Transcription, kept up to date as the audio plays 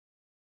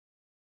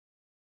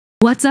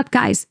What's up,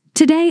 guys?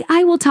 Today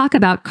I will talk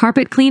about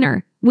carpet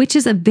cleaner, which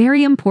is a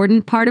very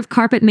important part of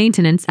carpet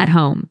maintenance at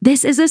home.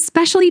 This is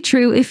especially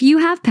true if you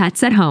have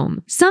pets at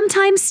home.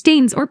 Sometimes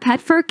stains or pet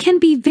fur can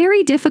be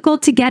very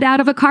difficult to get out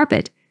of a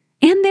carpet,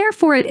 and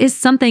therefore it is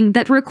something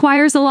that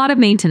requires a lot of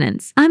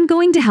maintenance. I'm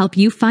going to help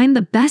you find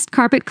the best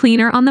carpet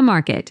cleaner on the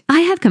market. I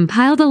have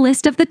compiled a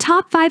list of the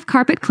top 5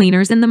 carpet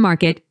cleaners in the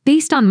market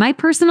based on my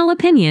personal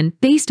opinion,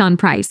 based on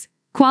price,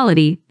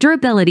 quality,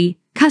 durability,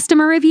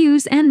 customer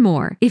reviews, and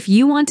more. If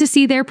you want to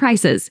see their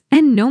prices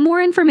and know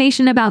more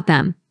information about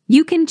them,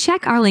 you can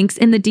check our links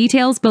in the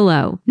details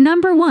below.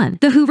 Number 1.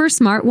 The Hoover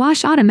Smart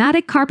Wash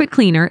Automatic Carpet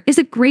Cleaner is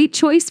a great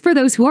choice for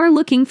those who are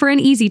looking for an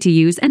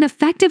easy-to-use and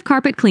effective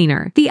carpet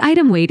cleaner. The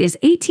item weight is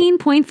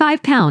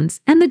 18.5 pounds,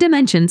 and the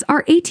dimensions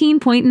are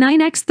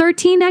 18.9 x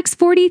 13 x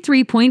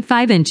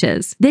 43.5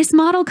 inches. This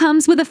model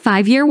comes with a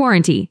 5-year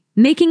warranty,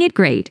 making it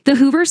great. The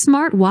Hoover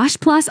Smart Wash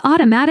Plus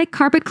Automatic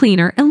Carpet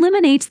Cleaner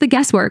eliminates the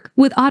guesswork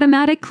with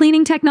automatic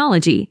cleaning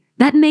technology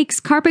that makes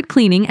carpet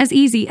cleaning as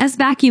easy as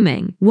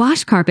vacuuming.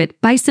 Wash carpet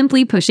by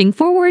simply pushing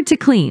forward to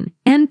clean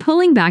and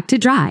pulling back to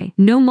dry.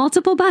 No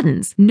multiple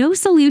buttons, no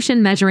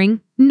solution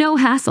measuring, no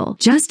hassle.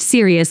 Just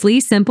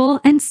seriously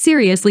simple and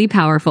seriously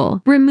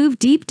powerful. Remove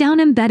deep down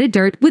embedded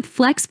dirt with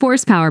Flex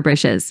Force power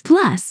brushes.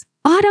 Plus,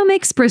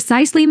 AutoMix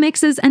precisely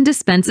mixes and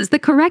dispenses the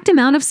correct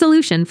amount of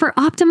solution for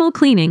optimal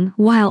cleaning,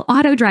 while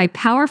AutoDry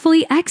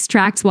powerfully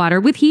extracts water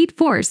with heat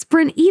force for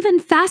an even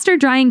faster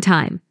drying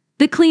time.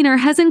 The cleaner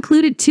has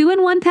included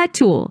 2-in-1 pet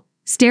tool,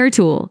 stair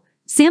tool,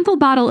 sample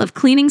bottle of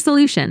cleaning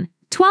solution,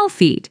 12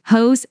 feet,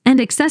 hose, and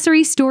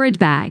accessory storage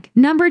bag.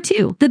 Number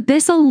 2. The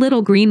Bissell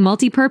Little Green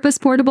Multi-Purpose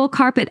Portable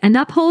Carpet and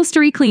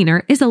Upholstery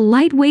Cleaner is a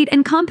lightweight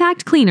and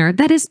compact cleaner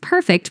that is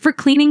perfect for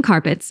cleaning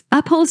carpets,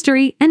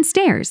 upholstery, and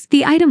stairs.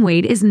 The item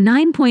weight is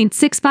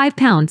 9.65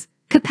 pounds,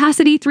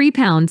 capacity 3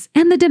 pounds,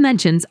 and the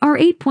dimensions are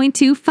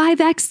 8.25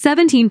 x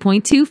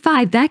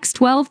 17.25 x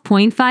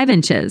 12.5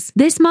 inches.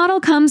 This model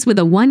comes with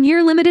a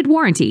 1-year limited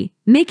warranty,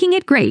 making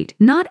it great.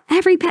 Not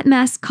every pet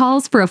mess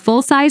calls for a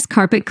full-size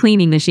carpet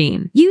cleaning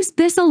machine. Use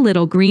Bissell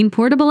Little Green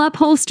Portable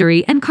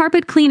Upholstery and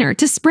Carpet Cleaner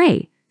to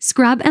spray,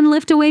 scrub, and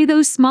lift away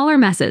those smaller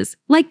messes,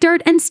 like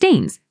dirt and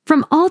stains,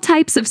 from all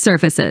types of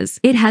surfaces.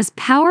 It has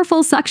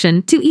powerful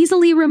suction to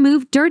easily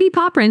remove dirty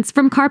paw prints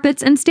from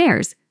carpets and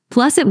stairs.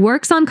 Plus, it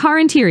works on car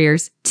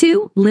interiors.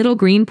 2. Little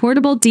Green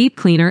Portable Deep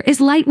Cleaner is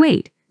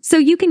lightweight, so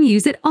you can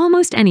use it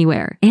almost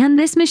anywhere. And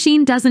this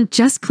machine doesn't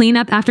just clean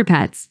up after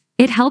pets,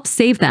 it helps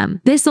save them.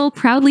 Bissell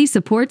proudly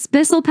supports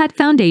Bissell Pet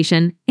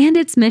Foundation and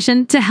its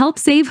mission to help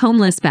save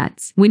homeless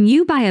pets. When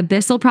you buy a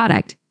Bissell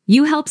product,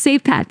 you help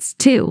save pets,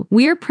 too.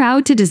 We're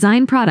proud to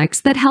design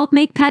products that help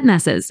make pet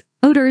messes,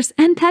 odors,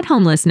 and pet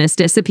homelessness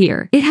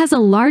disappear. It has a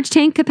large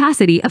tank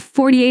capacity of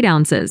 48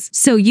 ounces,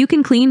 so you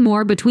can clean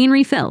more between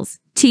refills.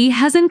 T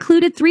has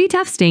included 3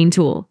 tough stain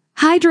tool,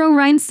 Hydro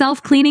Rhine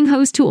self-cleaning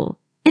hose tool,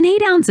 and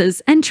 8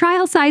 ounces and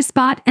trial size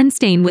spot and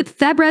stain with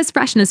Febreze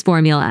freshness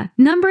formula.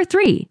 Number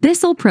 3.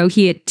 Bissell Pro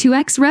Heat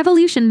 2X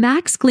Revolution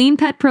Max Clean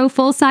Pet Pro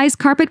Full-Size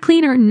Carpet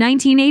Cleaner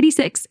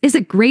 1986 is a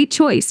great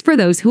choice for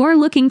those who are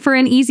looking for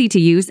an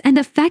easy-to-use and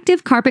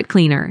effective carpet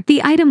cleaner.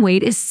 The item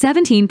weight is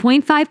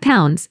 17.5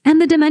 pounds,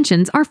 and the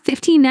dimensions are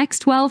 15 x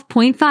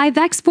 12.5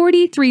 x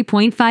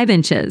 43.5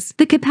 inches.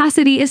 The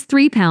capacity is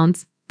 3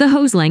 pounds. The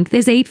hose length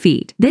is 8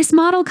 feet. This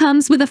model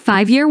comes with a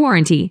 5-year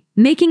warranty,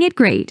 making it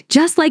great.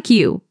 Just like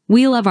you,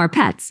 we love our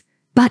pets,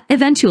 but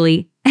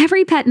eventually,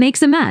 every pet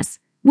makes a mess,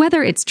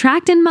 whether it's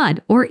tracked in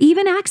mud or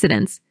even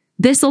accidents.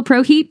 Bissell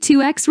Pro Heat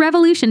 2X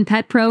Revolution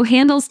Pet Pro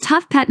handles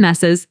tough pet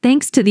messes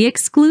thanks to the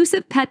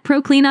exclusive Pet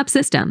Pro Cleanup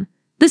system.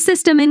 The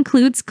system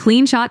includes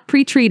Clean Shot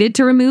pre-treated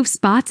to remove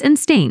spots and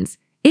stains,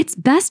 its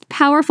best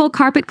powerful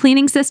carpet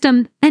cleaning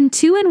system, and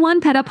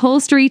 2-in-1 pet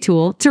upholstery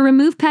tool to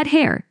remove pet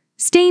hair,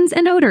 stains,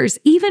 and odors,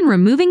 even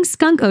removing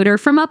skunk odor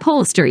from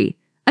upholstery.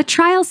 A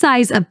trial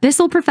size of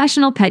Bissell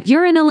Professional Pet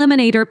Urine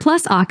Eliminator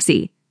Plus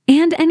Oxy,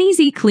 and an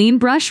easy clean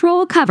brush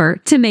roll cover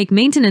to make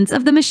maintenance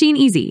of the machine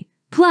easy.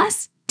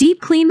 Plus, Deep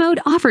Clean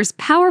Mode offers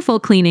powerful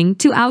cleaning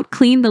to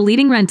out-clean the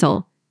leading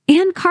rental,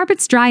 and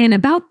carpets dry in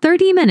about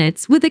 30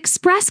 minutes with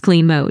Express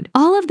Clean Mode.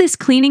 All of this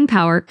cleaning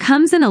power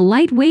comes in a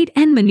lightweight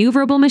and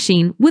maneuverable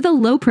machine with a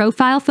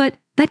low-profile foot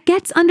that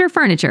gets under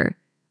furniture.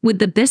 With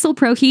the Bissell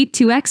Pro Heat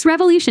 2X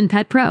Revolution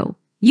Pet Pro,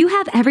 you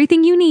have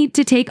everything you need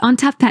to take on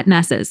tough pet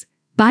messes.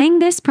 Buying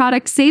this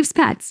product saves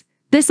pets.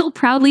 Bissell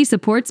proudly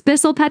supports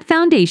Bissell Pet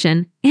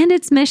Foundation and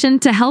its mission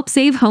to help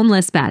save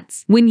homeless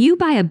pets. When you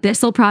buy a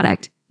Bissell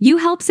product, you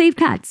help save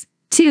pets.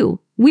 2.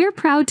 We're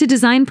proud to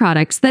design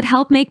products that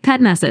help make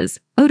pet messes,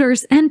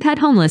 odors, and pet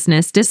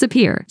homelessness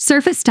disappear.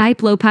 Surface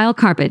type low pile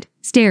carpet,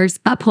 stairs,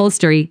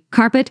 upholstery,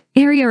 carpet,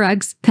 area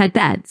rugs, pet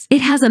beds.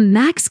 It has a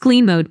max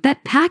clean mode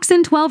that packs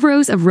in 12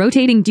 rows of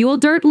rotating dual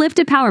dirt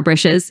lifted power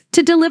brushes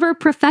to deliver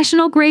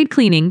professional grade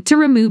cleaning to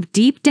remove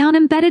deep down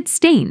embedded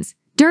stains,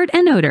 dirt,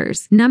 and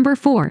odors. Number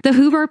 4. The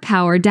Hoover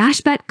Power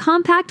Dashbed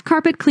Compact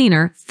Carpet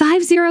Cleaner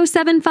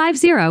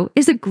 50750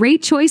 is a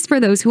great choice for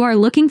those who are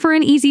looking for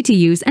an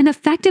easy-to-use and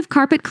effective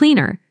carpet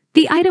cleaner.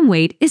 The item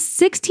weight is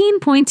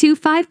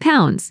 16.25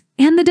 pounds,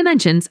 and the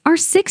dimensions are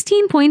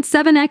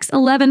 16.7 x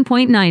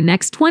 11.9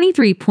 x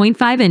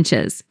 23.5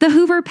 inches. The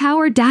Hoover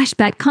Power Dash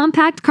Pet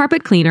Compact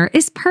Carpet Cleaner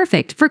is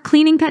perfect for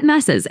cleaning pet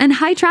messes and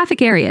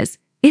high-traffic areas.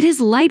 It is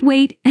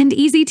lightweight and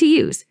easy to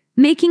use,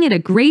 making it a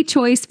great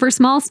choice for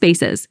small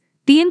spaces.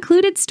 The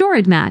included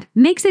storage mat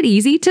makes it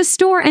easy to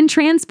store and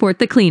transport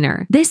the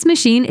cleaner. This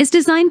machine is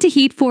designed to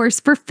heat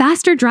force for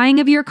faster drying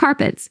of your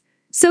carpets,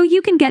 so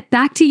you can get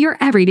back to your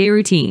everyday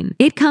routine.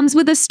 It comes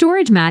with a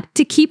storage mat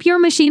to keep your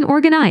machine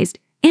organized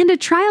and a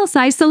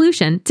trial-size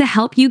solution to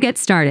help you get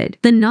started.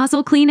 The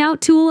nozzle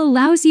clean-out tool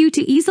allows you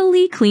to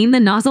easily clean the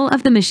nozzle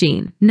of the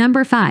machine.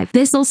 Number 5.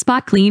 Bissell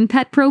Spot Clean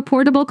Pet Pro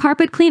Portable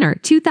Carpet Cleaner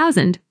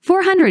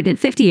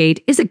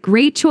 2458 is a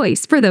great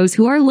choice for those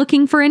who are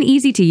looking for an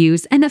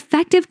easy-to-use and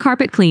effective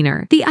carpet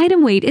cleaner. The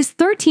item weight is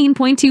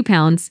 13.2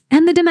 pounds,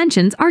 and the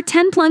dimensions are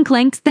 10 plunk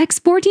lengths x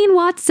 14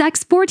 watts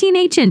x 14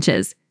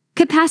 inches.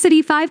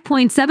 Capacity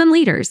 5.7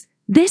 liters.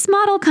 This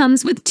model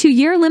comes with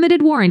 2-year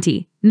limited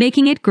warranty,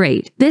 making it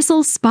great.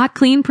 Bissell Spot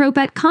Clean Pro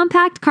Pet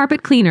Compact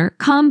Carpet Cleaner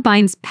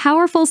combines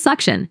powerful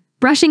suction,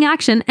 brushing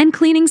action, and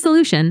cleaning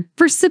solution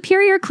for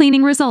superior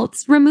cleaning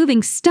results,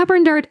 removing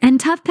stubborn dirt and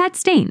tough pet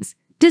stains.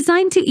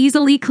 Designed to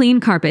easily clean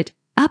carpet,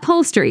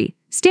 upholstery,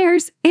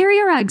 stairs,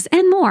 area rugs,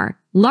 and more.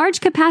 Large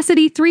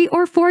capacity 3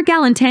 or 4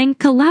 gallon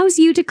tank allows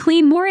you to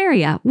clean more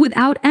area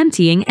without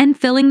emptying and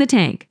filling the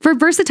tank. For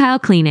versatile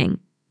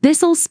cleaning,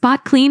 Bissell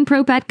Spot Clean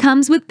Pro Pet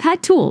comes with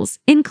pet tools,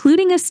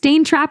 including a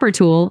stain trapper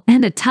tool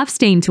and a tough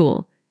stain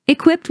tool,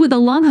 equipped with a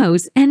long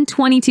hose and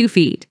 22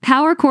 feet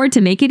power cord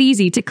to make it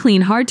easy to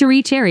clean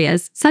hard-to-reach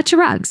areas such as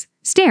rugs,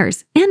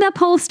 stairs, and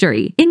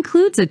upholstery.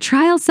 Includes a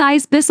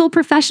trial-size Bissell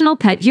Professional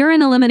Pet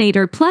Urine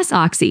Eliminator plus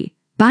Oxy.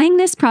 Buying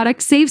this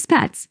product saves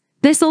pets.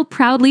 Bissell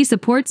proudly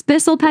supports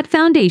Bissell Pet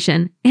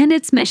Foundation and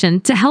its mission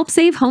to help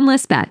save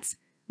homeless pets.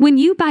 When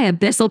you buy a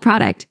Bissell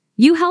product,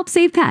 you help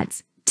save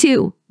pets.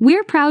 2.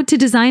 We're proud to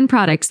design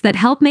products that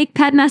help make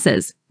pet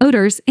messes,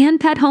 odors, and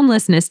pet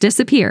homelessness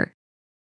disappear.